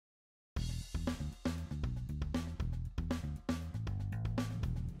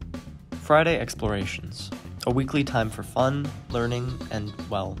Friday Explorations, a weekly time for fun, learning, and,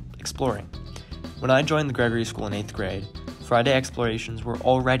 exploring. When I joined the Gregory School in 8th grade, Friday Explorations were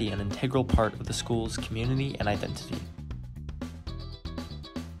already an integral part of the school's community and identity.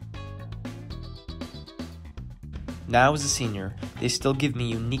 Now as a senior, they still give me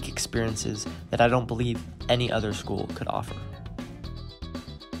unique experiences that I don't believe any other school could offer.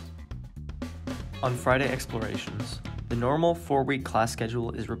 On Friday Explorations, the normal 4-week class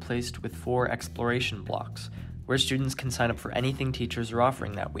schedule is replaced with 4 exploration blocks, where students can sign up for anything teachers are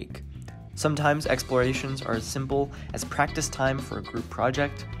offering that week. Sometimes explorations are as simple as practice time for a group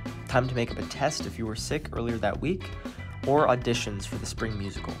project, time to make up a test if you were sick earlier that week, or auditions for the spring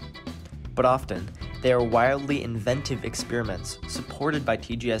musical. But often, they are wildly inventive experiments supported by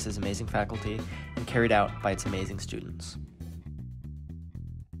TGS's amazing faculty and carried out by its amazing students.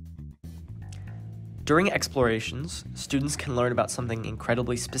 During explorations, students can learn about something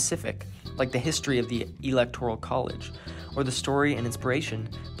incredibly specific, like the history of the Electoral College, or the story and inspiration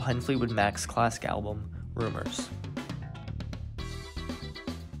behind Fleetwood Mac's classic album, Rumours.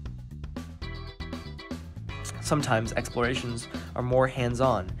 Sometimes explorations are more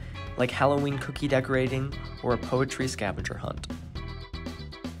hands-on, like Halloween cookie decorating or a poetry scavenger hunt.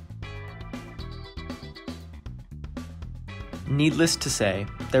 Needless to say,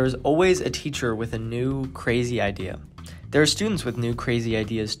 there is always a teacher with a new, crazy idea. There are students with new, crazy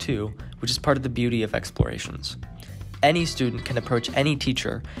ideas too, which is part of the beauty of explorations. Any student can approach any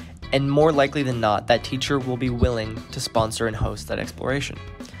teacher, and more likely than not, that teacher will be willing to sponsor and host that exploration.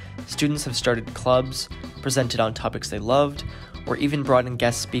 Students have started clubs, presented on topics they loved, or even brought in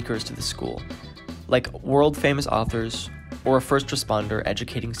guest speakers to the school, like world-famous authors or a first responder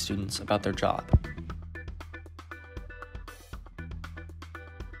educating students about their job.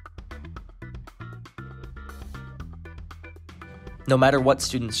 No matter what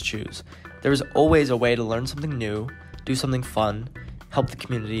students choose, there is always a way to learn something new, do something fun, help the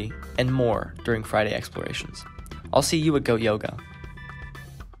community, and more during Friday Explorations. I'll see you at Goat Yoga.